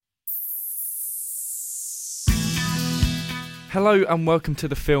Hello and welcome to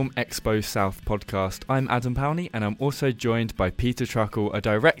the Film Expo South podcast. I'm Adam Powney and I'm also joined by Peter Truckel, a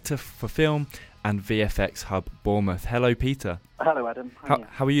director for film and VFX Hub Bournemouth. Hello, Peter. Hello, Adam.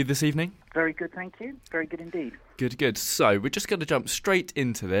 How are you this evening? Very good, thank you. Very good indeed. Good. So we're just going to jump straight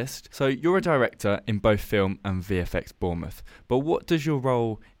into this. So you're a director in both film and VFX Bournemouth, but what does your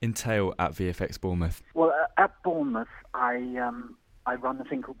role entail at VFX Bournemouth? Well, at Bournemouth, I run a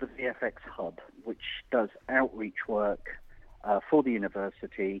thing called the VFX Hub, which does outreach work for the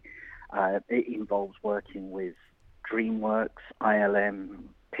university. It involves working with DreamWorks, ILM,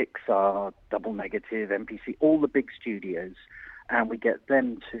 Pixar, Double Negative, MPC, all the big studios, and we get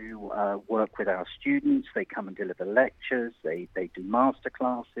them to work with our students. They come and deliver lectures, they do master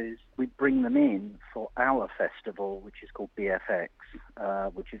classes. We bring them in for our festival, which is called BFX,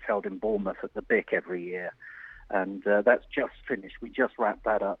 which is held in Bournemouth at the BIC every year. And that's just finished. We just wrapped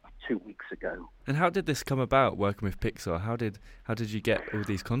that up 2 weeks ago. And how did this come about, working with Pixar? How did you get all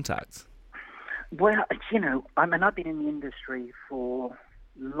these contacts? Well, I've been in the industry for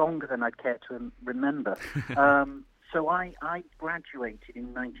longer than I'd care to remember. So I graduated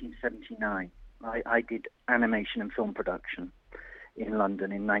in 1979. I did animation and film production in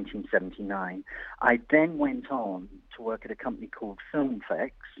London in 1979. I then went on to work at a company called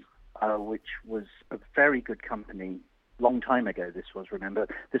Filmfex, which was a very good company. Long time ago this was, remember.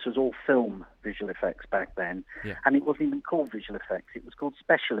 This was all film visual effects back then. Yeah. And it wasn't even called visual effects. It was called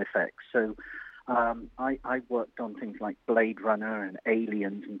special effects. So I worked on things like Blade Runner and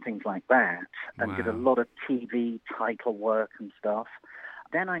Aliens and things like that, and did a lot of TV title work and stuff.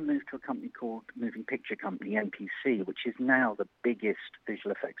 Then I moved to a company called Moving Picture Company, MPC, which is now the biggest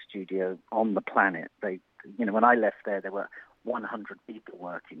visual effects studio on the planet. When I left there were 100 people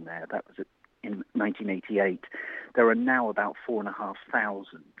working there. That was in 1988. There are now about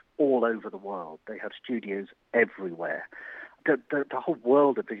 4,500 all over the world. They have studios everywhere. The whole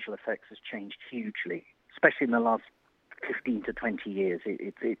world of visual effects has changed hugely, especially in the last 15 to 20 years.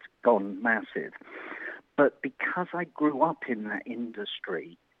 It's gone massive. But because I grew up in that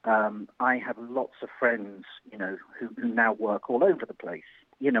industry, I have lots of friends, who now work all over the place.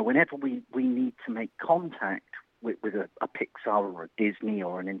 Whenever we need to make contact with a Pixar or a Disney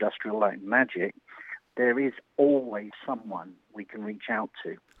or an Industrial Light and Magic, there is always someone we can reach out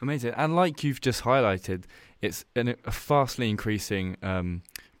to. Amazing. And like you've just highlighted, it's a vastly increasing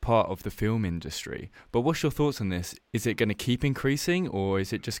part of the film industry. But what's your thoughts on this? Is it going to keep increasing, or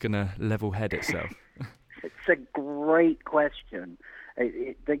is it just going to level head itself? It's a great question.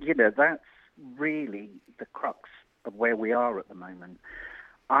 That's really the crux of where we are at the moment.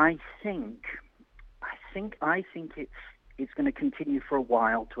 I think it's going to continue for a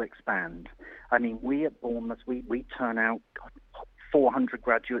while to expand. I mean, we at Bournemouth, we turn out 400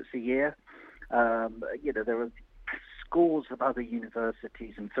 graduates a year. There are scores of other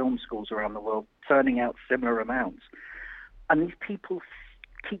universities and film schools around the world turning out similar amounts. And these people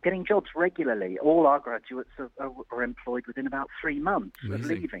keep getting jobs regularly. All our graduates are employed within about 3 months of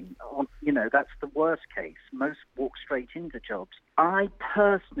leaving. That's the worst case. Most walk straight into jobs. I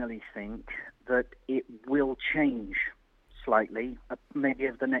personally think that it will change slightly, maybe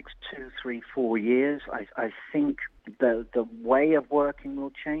over the next 2, 3, 4 years. I think the way of working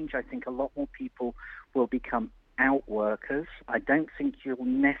will change. I think a lot more people will become outworkers. I don't think you'll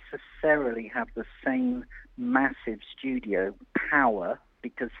necessarily have the same massive studio power,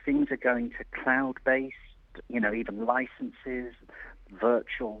 because things are going to cloud-based, even licenses,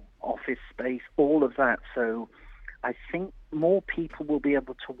 virtual office space, all of that. So I think more people will be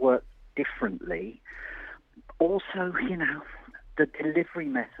able to work differently. Also, the delivery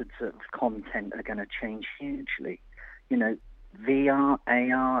methods of content are going to change hugely. VR,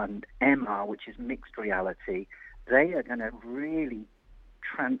 AR, and MR, which is mixed reality, they are going to really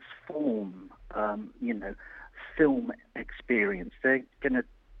transform, film experience. They're going to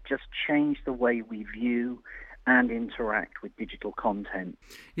just change the way we view and interact with digital content.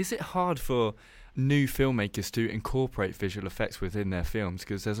 Is it hard for new filmmakers to incorporate visual effects within their films?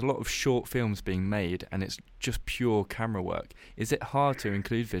 Because there's a lot of short films being made and it's just pure camera work. Is it hard to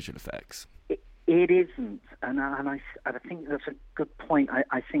include visual effects? It isn't, and I think that's a good point.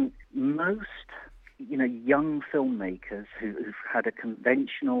 I think most young filmmakers who've had a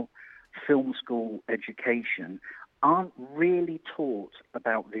conventional film school education aren't really taught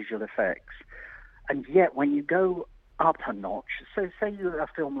about visual effects. And yet when you go up a notch, so say you have a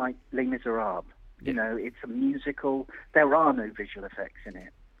film like Les Miserables, it's a musical, there are no visual effects in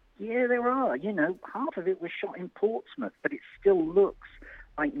it. Yeah, there are. Half of it was shot in Portsmouth, but it still looks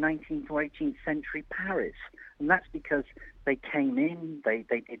like 19th or 18th century Paris. And that's because they came in, they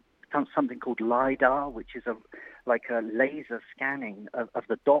did something called LiDAR, which is like a laser scanning of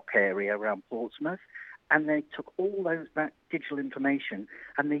the dock area around Portsmouth. And they took all that digital information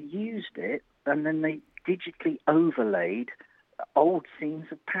and they used it, and then they digitally overlaid old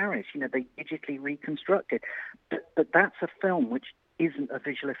scenes of Paris. They digitally reconstructed. But that's a film which isn't a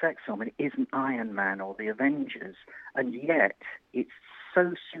visual effects film. It isn't Iron Man or the Avengers. And yet it's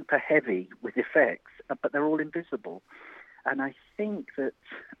so super heavy with effects, but they're all invisible. And I think that,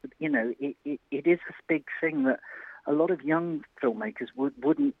 it is a big thing that a lot of young filmmakers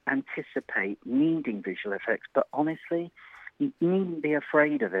wouldn't anticipate needing visual effects. But honestly, you needn't be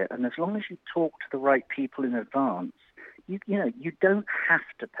afraid of it. And as long as you talk to the right people in advance, you don't have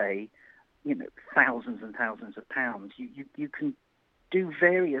to pay, thousands and thousands of pounds. You can do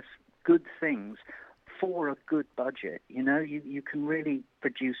various good things for a good budget. You can really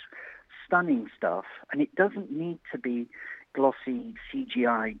produce stunning stuff, and it doesn't need to be glossy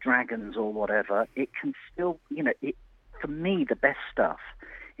CGI dragons or whatever. It can still, for me, the best stuff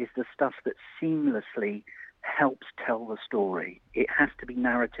is the stuff that seamlessly helps tell the story. It has to be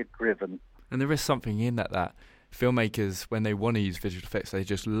narrative driven. And there is something in that filmmakers, when they want to use visual effects, they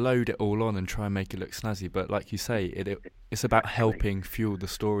just load it all on and try and make it look snazzy. But like you say, it's about helping fuel the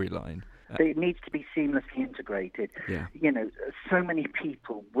storyline. It needs to be seamlessly integrated. Yeah. So many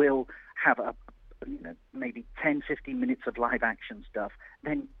people will have maybe 10, 15 minutes of live action stuff,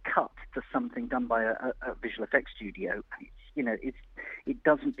 then cut to something done by a visual effects studio. It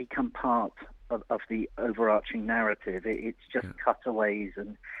doesn't become part of the overarching narrative. It's just cutaways,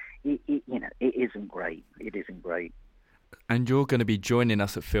 and it isn't great. It isn't great. And you're going to be joining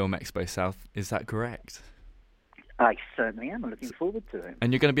us at Film Expo South, is that correct? I certainly am. I'm looking forward to it.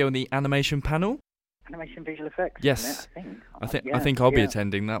 And you're going to be on the animation panel? Animation visual effects. Yes. I think I'll be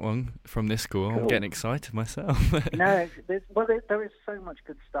attending that one from this school. Cool. I'm getting excited myself. No, there is so much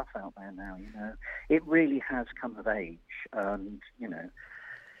good stuff out there now. It really has come of age, and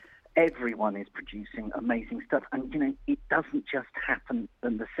everyone is producing amazing stuff. And it doesn't just happen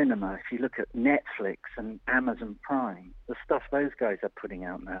in the cinema. If you look at Netflix and Amazon Prime, the stuff those guys are putting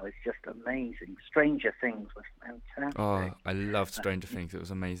out now is just amazing. Stranger Things was fantastic. Oh, I loved Stranger Things. It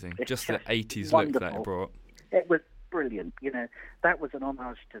was amazing. Just the 80s wonderful look that it brought. It was brilliant. That was an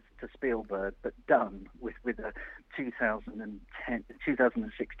homage to Spielberg, but done with a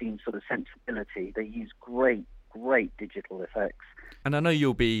 2016 sort of sensibility. They used great digital effects. And I know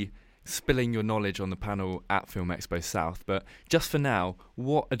you'll be spilling your knowledge on the panel at Film Expo South, but just for now,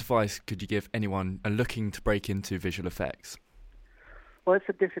 what advice could you give anyone looking to break into visual effects? Well, it's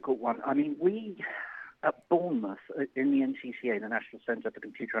a difficult one. I mean, we at Bournemouth, in the NCCA, the National Centre for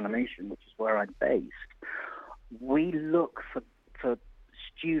Computer Animation, which is where I'm based, we look for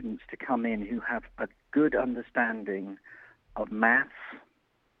students to come in who have a good understanding of maths,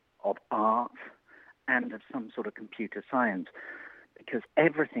 of art, and of some sort of computer science, because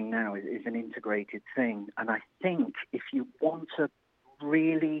everything now is an integrated thing. And I think if you want to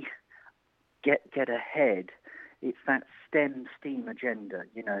really get ahead, it's that STEM agenda,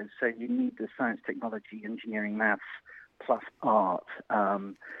 so you need the science, technology, engineering, maths, plus art.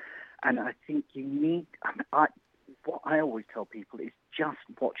 And I think you need, what I always tell people is just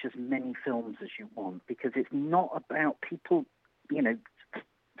watch as many films as you want, because it's not about people,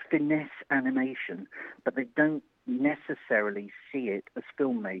 finesse animation, but they don't necessarily see it as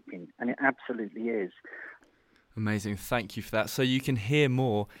filmmaking, and it absolutely is. Amazing, thank you for that. So you can hear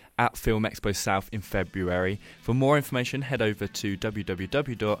more at Film Expo South in February. For more information, head over to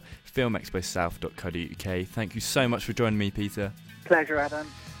www.filmexposouth.co.uk. Thank you so much for joining me, Peter. Pleasure, Adam.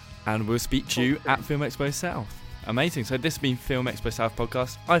 And we'll speak to you at Film Expo South. Amazing. So this has been Film Expo South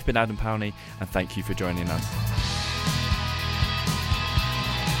podcast. I've been Adam Powney, and thank you for joining us.